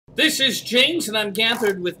This is James, and I'm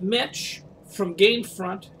gathered with Mitch from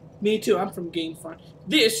GameFront. Me too, I'm from GameFront.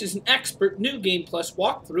 This is an expert New Game Plus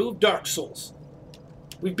walkthrough of Dark Souls.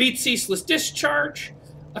 We beat Ceaseless Discharge.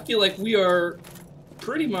 I feel like we are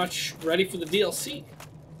pretty much ready for the DLC.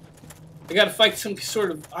 I gotta fight some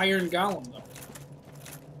sort of Iron Golem, though.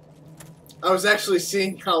 I was actually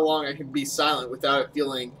seeing how long I could be silent without it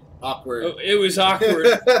feeling awkward. Oh, it was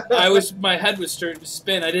awkward. My head was starting to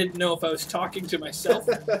spin. I didn't know if I was talking to myself,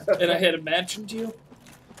 and I had imagined you.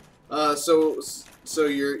 So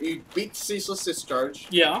you beat Ceaseless Discharge.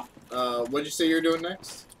 Yeah. What'd you say you were doing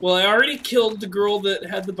next? Well, I already killed the girl that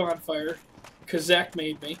had the bonfire, because Zach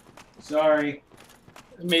made me. Sorry.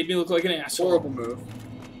 It made me look like an asshole. Horrible move.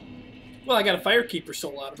 Well, I got a Firekeeper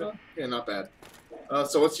soul out of it. Yeah, not bad.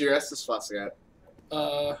 So what's your Estus Flask at?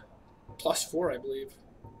 +4, I believe.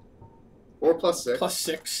 Or +6?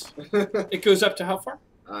 +6. It goes up to how far?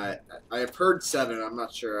 I have heard 7. I'm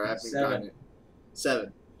not sure. I haven't gotten it.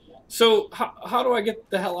 7. So how do I get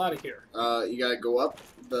the hell out of here? You gotta go up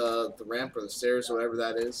the ramp or the stairs or whatever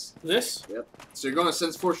that is. This? Yep. So you're going to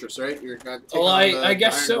Sense Fortress, right? You're gonna take well, on the I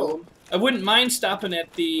guess Iron so. Golem? I wouldn't mind stopping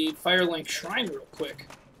at the Firelink Shrine real quick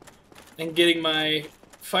and getting my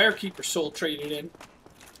Firekeeper soul traded in.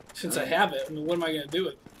 Since I have it, I mean, what am I gonna do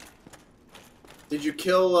with it? Did you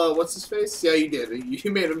kill what's his face? Yeah, you did.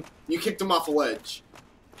 You made him. You kicked him off a ledge.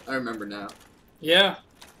 I remember now. Yeah,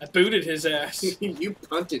 I booted his ass. You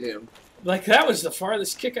punted him. Like that was the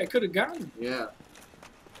farthest kick I could have gotten. Yeah.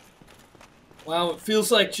 Wow, it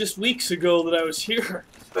feels like just weeks ago that I was here.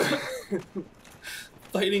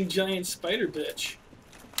 Fighting giant spider bitch.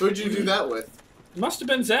 Who'd you do that with? It must have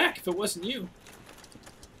been Zach if it wasn't you.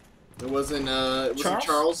 It wasn't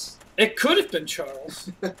Charles? It could have been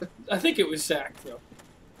Charles. I think it was Zach, though.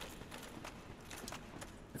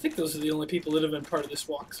 I think those are the only people that have been part of this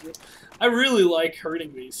walkthrough. I really like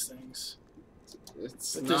hurting these things. But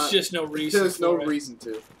there's just no reason. There's no reason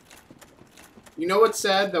to. You know what's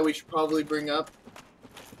sad that we should probably bring up?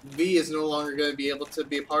 V is no longer going to be able to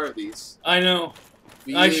be a part of these. I know.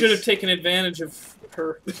 I should have taken advantage of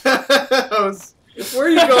her. Where are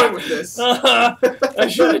you going with this? I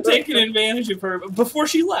should have taken advantage of her before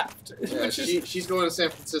she left. Yeah, she's going to San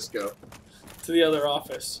Francisco. To the other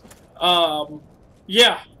office.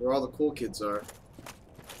 Yeah. Where all the cool kids are.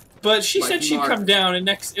 But she like said she'd Mark. come down,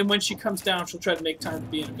 and when she comes down, she'll try to make time to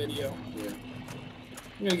be in a video. Yeah.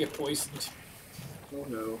 I'm gonna get poisoned. Oh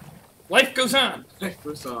no. Life goes on. Life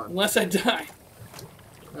goes on. Unless I die.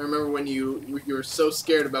 I remember when you were so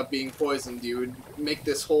scared about being poisoned, you would make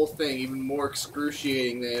this whole thing even more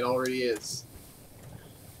excruciating than it already is.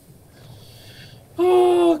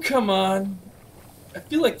 Oh, come on. I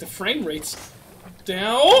feel like the frame rate's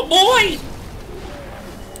down. Oh, boy!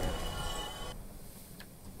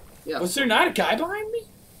 Yeah. Was there not a guy behind me?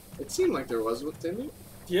 It seemed like there was, didn't it?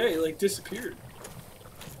 Yeah, he, like, disappeared.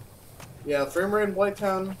 Yeah, frame rate in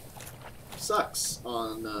Whitetown sucks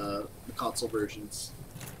on the console versions.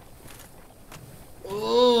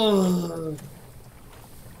 Ugh.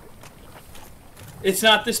 It's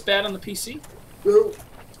not this bad on the PC? No.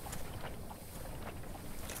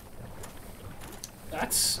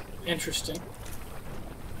 That's interesting.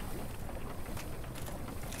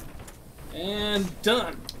 And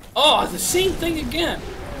done. Oh, the same thing again.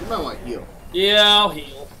 You might want to heal. Yeah, I'll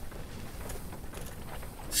heal.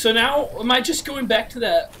 So now, am I just going back to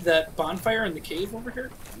that bonfire in the cave over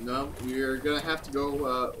here? No, you're gonna have to go.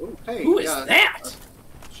 Oh, hey, Who is that?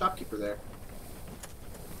 Shopkeeper there.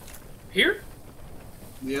 Here?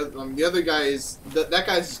 The other guy is that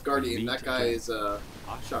guy's guardian. That guy is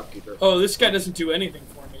shopkeeper. Oh, this guy doesn't do anything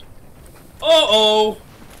for me. Uh-oh!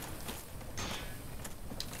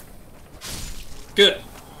 Good.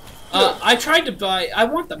 I tried to buy... I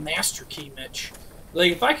want the master key, Mitch.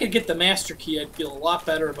 Like, if I could get the master key, I'd feel a lot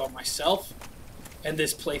better about myself and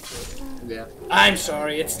this playthrough. Yeah. I'm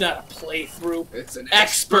sorry, it's not a playthrough. It's an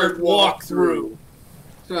expert walkthrough.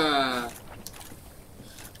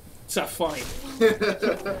 It's not funny.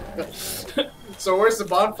 So where's the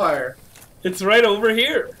bonfire? It's right over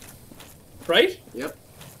here. Right? Yep.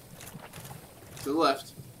 To the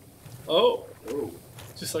left. Oh. Oh.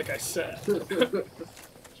 Just like I said.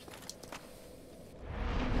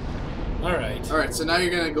 Alright. Alright, so now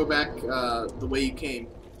you're gonna go back the way you came.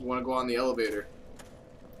 You wanna go on the elevator.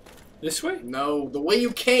 This way? No, the way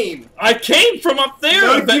you came! I came from up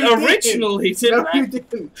there No, you originally, didn't I? No, you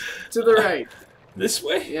didn't. To the right. This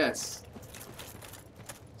way? Yes.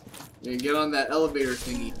 You get on that elevator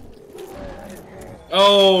thingy.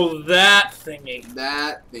 Oh, that thingy.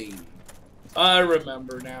 That thingy. I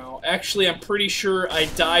remember now. Actually, I'm pretty sure I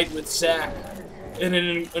died with Zach in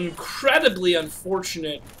an incredibly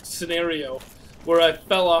unfortunate scenario where I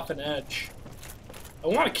fell off an edge. I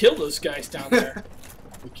want to kill those guys down there.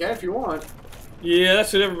 You can if you want. Yeah,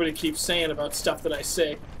 that's what everybody keeps saying about stuff that I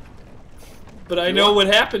say. But I know what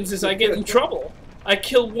happens is I get in trouble. I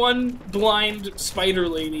kill one blind spider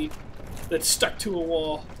lady that's stuck to a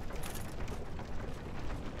wall.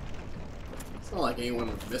 It's not like anyone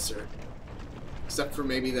would miss her. Except for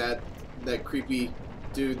maybe that creepy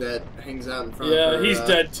dude that hangs out in front of her. Yeah, he's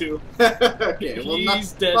dead too. Okay, well,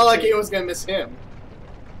 he's dead not like too. anyone's gonna miss him.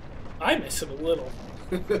 I miss him a little.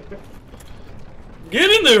 Get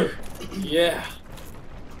in there! Yeah.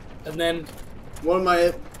 And then... One of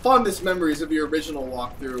my fondest memories of your original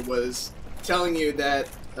walkthrough was telling you that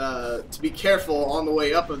to be careful on the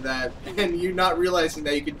way up of that, and you not realizing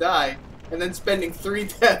that you could die, and then spending 3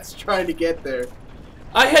 deaths trying to get there.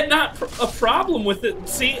 I had not a problem with it.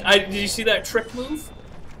 See, did you see that trick move?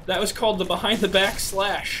 That was called the behind the back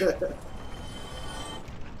slash.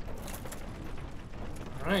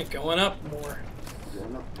 Alright, going up more.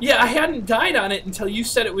 Yeah, I hadn't died on it until you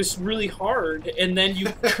said it was really hard, and then you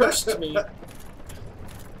cursed me.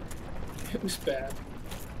 It was bad.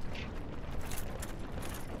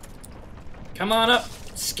 Come on up,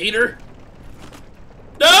 skater.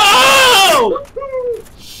 No!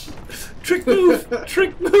 Trick move!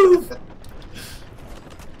 Trick move!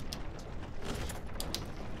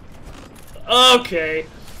 Okay.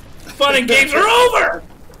 Fun and games are over!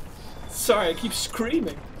 Sorry, I keep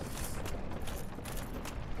screaming.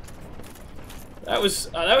 That was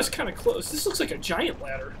kind of close. This looks like a giant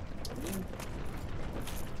ladder.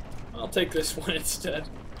 I'll take this one instead.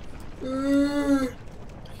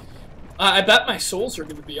 I bet my souls are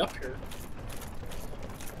going to be up here.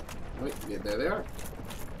 Wait, yeah, there they are.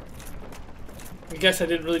 I guess I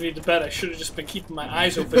didn't really need to bet. I should have just been keeping my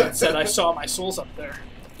eyes open and said I saw my souls up there.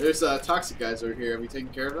 There's toxic guys over here. Have we taken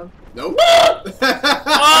care of them? Nope.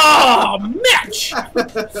 Oh, Mitch!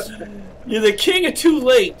 You're the king of too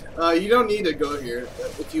late. You don't need to go here.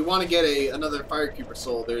 If you want to get another Firekeeper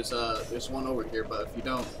soul, there's one over here. But if you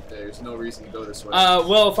don't, there's no reason to go this way.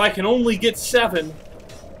 Well, if I can only get 7,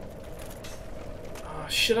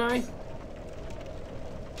 should I?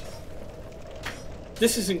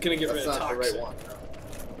 This isn't gonna get rid of toxic. That's not the right one.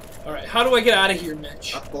 No. All right, how do I get out of here,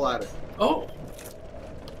 Mitch? Up the ladder. Oh,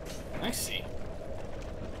 I see.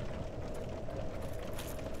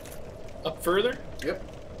 Up further? Yep.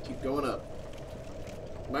 Keep going up.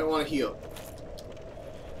 You might want to heal.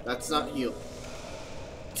 That's not heal.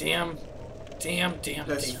 Damn.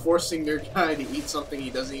 That's forcing your guy to eat something he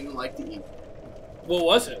doesn't even like to eat. What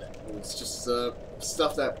was it? It's just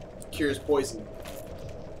stuff that cures poison.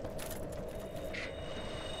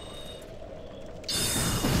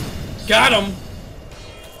 Got him!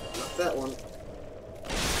 Not that one.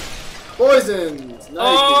 Poisoned! Now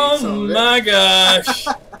Oh my gosh!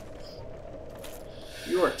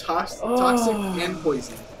 You are toxic and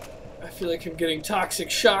poisoned. I feel like I'm getting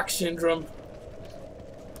toxic shock syndrome.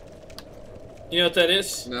 You know what that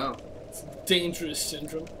is? No. It's dangerous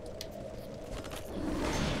syndrome.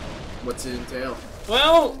 What's it entail?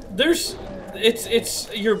 Well, it's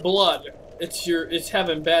your blood. It's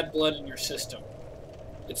having bad blood in your system.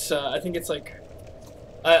 It's I think it's like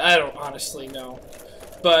I don't honestly know.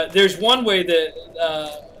 But there's one way that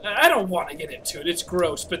I don't want to get into it. It's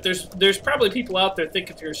gross, but there's probably people out there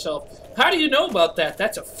thinking to yourself, "How do you know about that?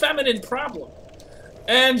 That's a feminine problem."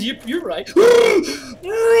 And you're right.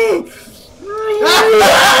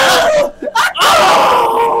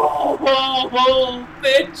 Oh,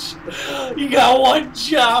 bitch! You got one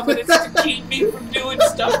job, and it's to keep me from doing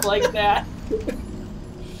stuff like that.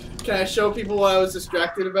 Can I show people what I was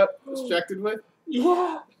distracted with?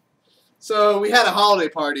 Yeah. So we had a holiday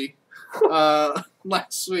party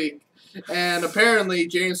last week, and apparently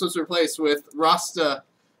James was replaced with Rasta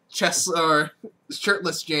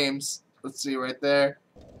shirtless James. Let's see right there.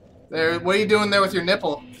 There. What are you doing there with your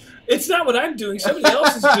nipple? It's not what I'm doing. Somebody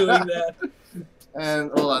else is doing that.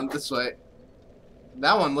 And hold on, this way.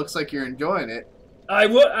 That one looks like you're enjoying it. I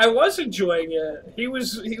was enjoying it. He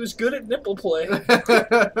was good at nipple play.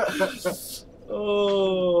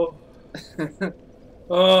 Oh.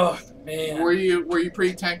 Oh man. Were you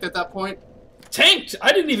pretty tanked at that point? Tanked?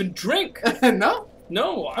 I didn't even drink. No.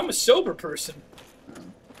 No, I'm a sober person.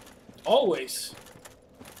 Always.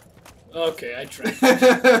 Okay, I drank.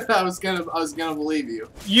 I was gonna believe you.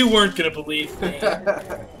 You weren't gonna believe me.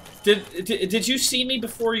 Did you see me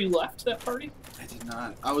before you left that party? I did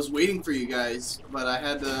not. I was waiting for you guys, but I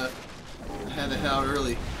had to head out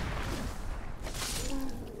early.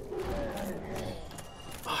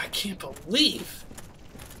 Oh, I can't believe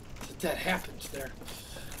that happened there.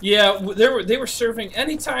 Yeah, they were serving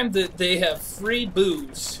anytime that they have free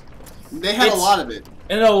booze. They had a lot of it.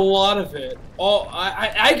 And a lot of it.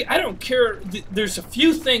 I don't care. There's a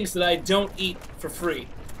few things that I don't eat for free.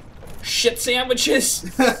 Shit sandwiches.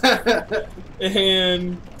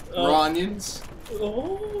 And... raw onions.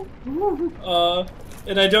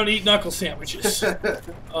 And I don't eat knuckle sandwiches.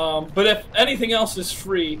 But if anything else is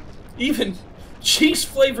free, even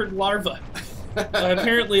cheese-flavored larva,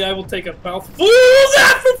 apparently I will take a mouthful of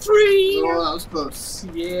that for free! Oh, that was close.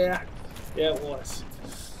 Yeah. Yeah, it was.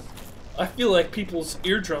 I feel like people's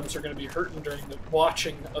eardrums are going to be hurting during the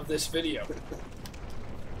watching of this video.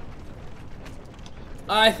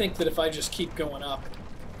 I think that if I just keep going up,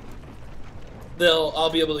 I'll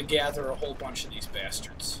be able to gather a whole bunch of these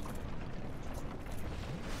bastards.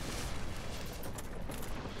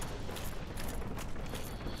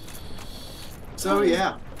 So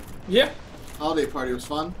yeah. Yeah. Holiday party was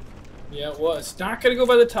fun. Yeah, it was. Not gonna go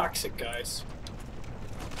by the toxic guys.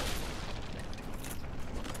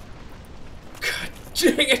 God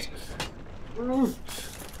dang it!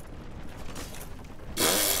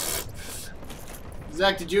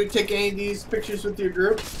 Zach, did you take any of these pictures with your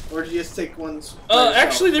group, or did you just take ones?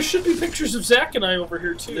 Actually, there should be pictures of Zach and I over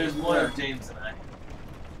here too. There's one of James and I.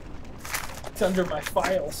 It's under my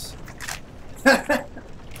files.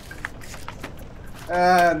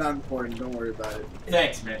 Not important. Don't worry about it.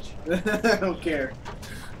 Thanks, Mitch. I don't care.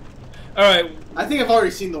 All right. I think I've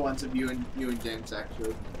already seen the ones of you and James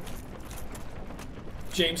actually.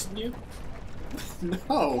 James and you?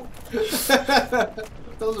 No.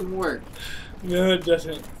 It doesn't work. No, it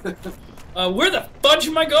doesn't. Where the fudge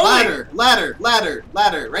am I going? Ladder,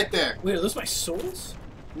 right there. Wait, are those my souls?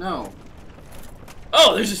 No.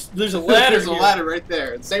 Oh, there's a ladder. There's a ladder right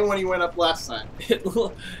there. The same one you went up last time.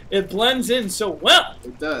 It blends in so well.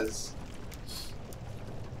 It does.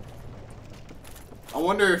 I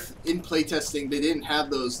wonder if in playtesting they didn't have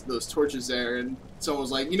those torches there, and someone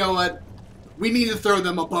was like, you know what? We need to throw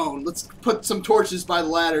them a bone. Let's put some torches by the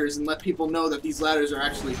ladders and let people know that these ladders are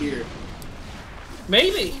actually here.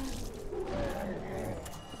 Maybe.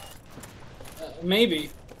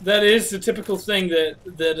 Maybe. That is the typical thing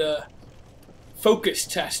that focus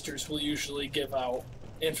testers will usually give out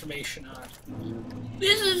information on.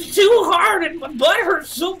 This is too hard and my butt hurts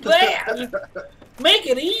so bad. Make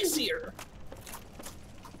it easier.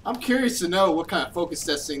 I'm curious to know what kind of focus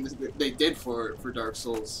testing they did for Dark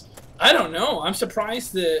Souls. I don't know. I'm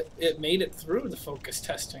surprised that it made it through the focus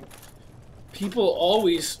testing. People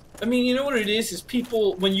always... I mean, you know what it is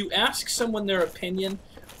people... When you ask someone their opinion,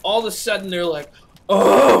 all of a sudden they're like,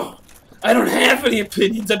 oh, I don't have any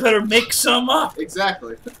opinions. I better make some up.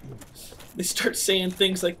 Exactly. They start saying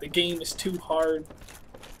things like the game is too hard.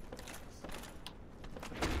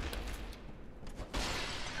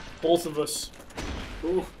 Both of us.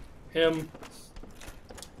 Ooh. Him.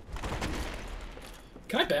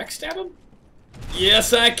 Can I backstab him?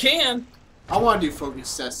 Yes, I can. I want to do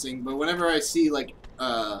focus testing, but whenever I see like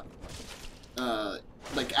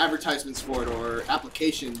advertisements for it or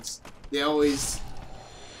applications, they always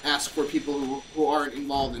ask for people who aren't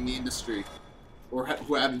involved in the industry or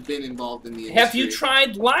who haven't been involved in the industry. Have you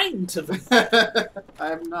tried lying to them? I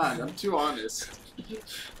have not. I'm too honest.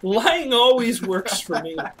 Lying always works for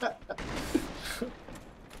me.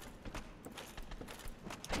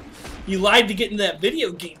 You lied to get in that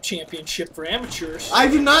video game championship for amateurs. I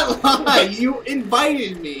did not lie. You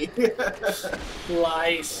invited me.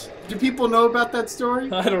 Lies. Do people know about that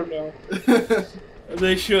story? I don't know.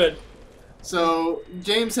 They should. So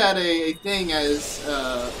James had a thing as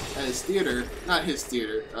theater, not his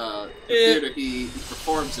theater, the theater he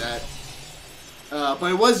performs at.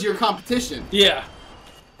 But it was your competition. Yeah.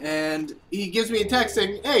 And he gives me a text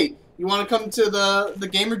saying, "Hey, you want to come to the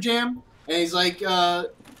Gamer Jam?" And he's like,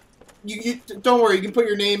 You don't worry, you can put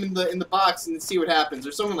your name in the box and see what happens,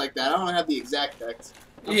 or something like that. I don't have the exact text.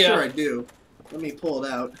 I'm sure I do. Let me pull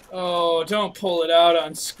it out. Oh, don't pull it out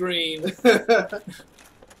on screen.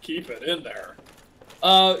 Keep it in there.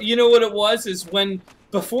 You know what it was? Is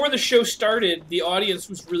before the show started, the audience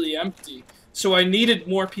was really empty. So I needed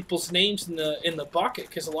more people's names in the bucket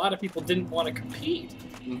because a lot of people didn't want to compete.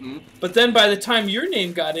 Mm-hmm. But then by the time your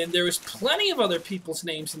name got in, there was plenty of other people's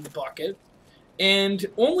names in the bucket. And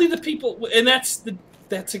only the people, and that's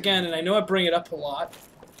again, and I know I bring it up a lot,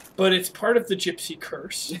 but it's part of the gypsy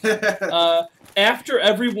curse. After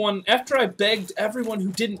I begged everyone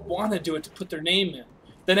who didn't want to do it to put their name in,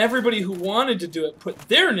 then everybody who wanted to do it put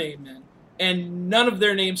their name in, and none of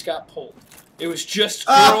their names got pulled. It was just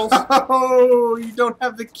girls. Oh, you don't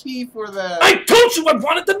have the key for that. I told you I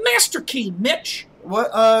wanted the master key, Mitch.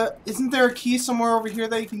 What? Isn't there a key somewhere over here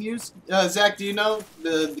that you can use? Zach, do you know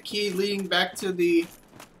the key leading back to the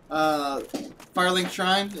Firelink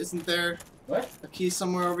Shrine? Isn't there What? a key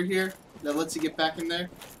somewhere over here that lets you get back in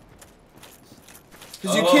there?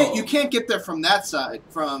 Because you can't get there from that side,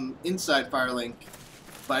 from inside Firelink.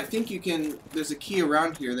 But I think you can. There's a key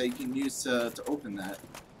around here that you can use to open that.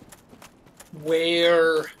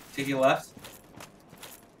 Where? Take a left.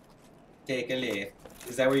 Take a left.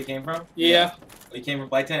 Is that where you came from? Yeah. You came from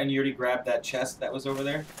Blytown and you already grabbed that chest that was over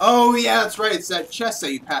there? Oh yeah, that's right. It's that chest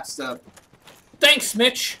that you passed up. Thanks,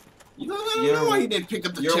 Mitch. I don't know why you didn't pick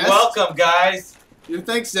up the chest. You're welcome, guys.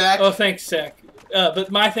 Thanks, Zach. Oh, thanks, Zach.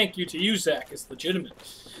 But my thank you to you, Zach, is legitimate.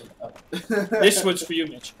 This one's for you,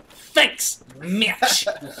 Mitch. Thanks, Mitch.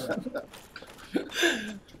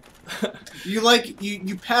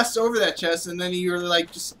 You passed over that chest and then you were like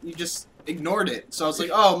you just ignored it. So I was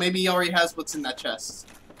like, oh, maybe he already has what's in that chest.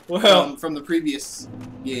 Well, From the previous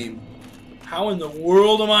game. how in the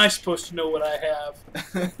world am I supposed to know what I have?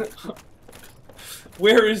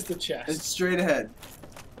 Where is the chest? It's straight ahead.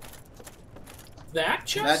 That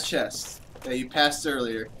chest? That chest that you passed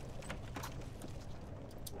earlier.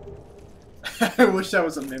 I wish that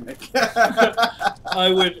was a mimic.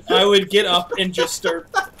 I would get up and just start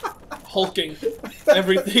hulking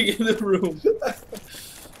everything in the room.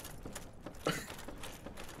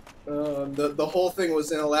 The whole thing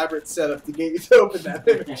was an elaborate setup to get you to open that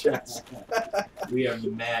mimic chest. We are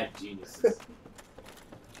mad geniuses.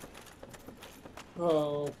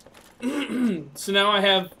 Oh. So now I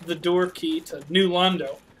have the door key to New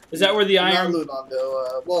Londo. Is that where the iron... Not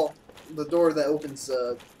Londo, well, the door that opens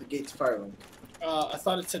the gate to Firelink. I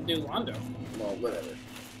thought it said New Londo. Well, whatever.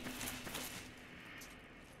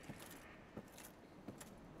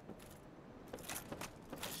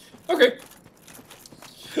 Okay.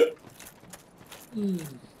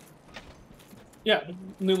 Yeah,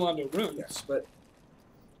 New Londo room. Yes, but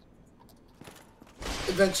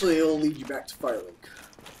eventually it'll lead you back to Firelink.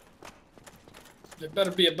 There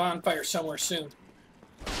better be a bonfire somewhere soon.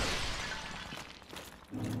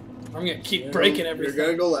 I'm gonna keep breaking everything. You're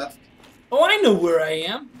gonna go left. Oh, I know where I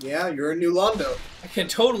am. Yeah, you're in New Londo. I can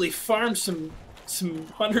totally farm some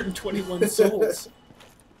 121 souls.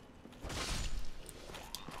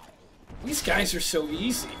 These guys are so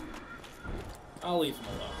easy. I'll leave them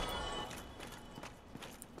alone.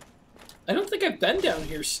 I don't think I've been down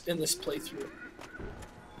here in this playthrough.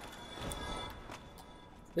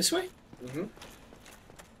 This way? Mm-hmm.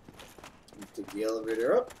 Take the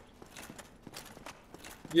elevator up.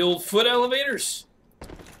 The old foot elevators.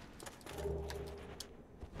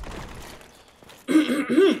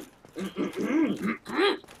 Is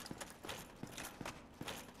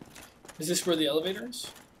this where the elevator is?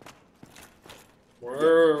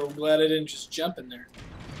 Whoa, glad I didn't just jump in there.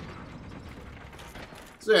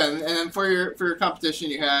 So yeah, and then for your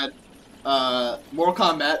competition you had Mortal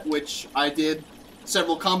Kombat, which I did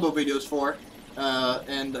several combo videos for,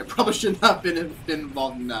 and I probably should not have been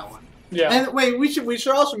involved in that one. Yeah. And wait, we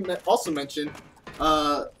should also mention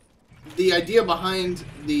the idea behind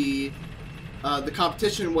the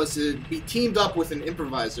competition was to be teamed up with an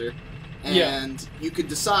improviser, and you could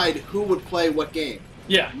decide who would play what game.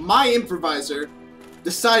 Yeah. My improviser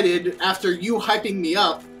decided, after you hyping me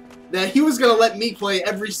up, that he was going to let me play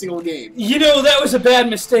every single game. You know, that was a bad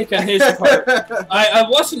mistake on his part. I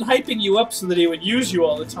wasn't hyping you up so that he would use you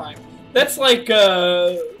all the time. That's like,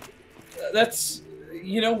 that's,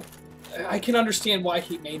 you know, I can understand why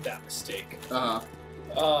he made that mistake.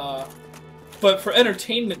 Uh-huh. But for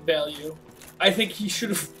entertainment value, I think he should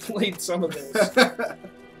have played some of those.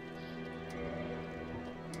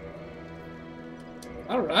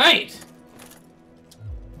 Alright.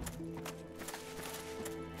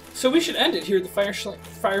 So we should end it here at the Fire Shrink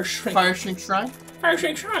Shrine? Fire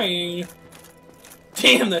Shrink Shrine.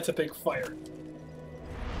 Damn, that's a big fire.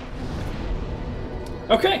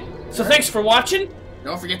 Okay, so thanks for watching.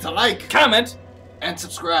 Don't forget to like, comment, and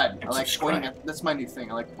subscribe. And I like subscribe. pointing at. That's my new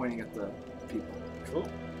thing. I like pointing at the people. Cool.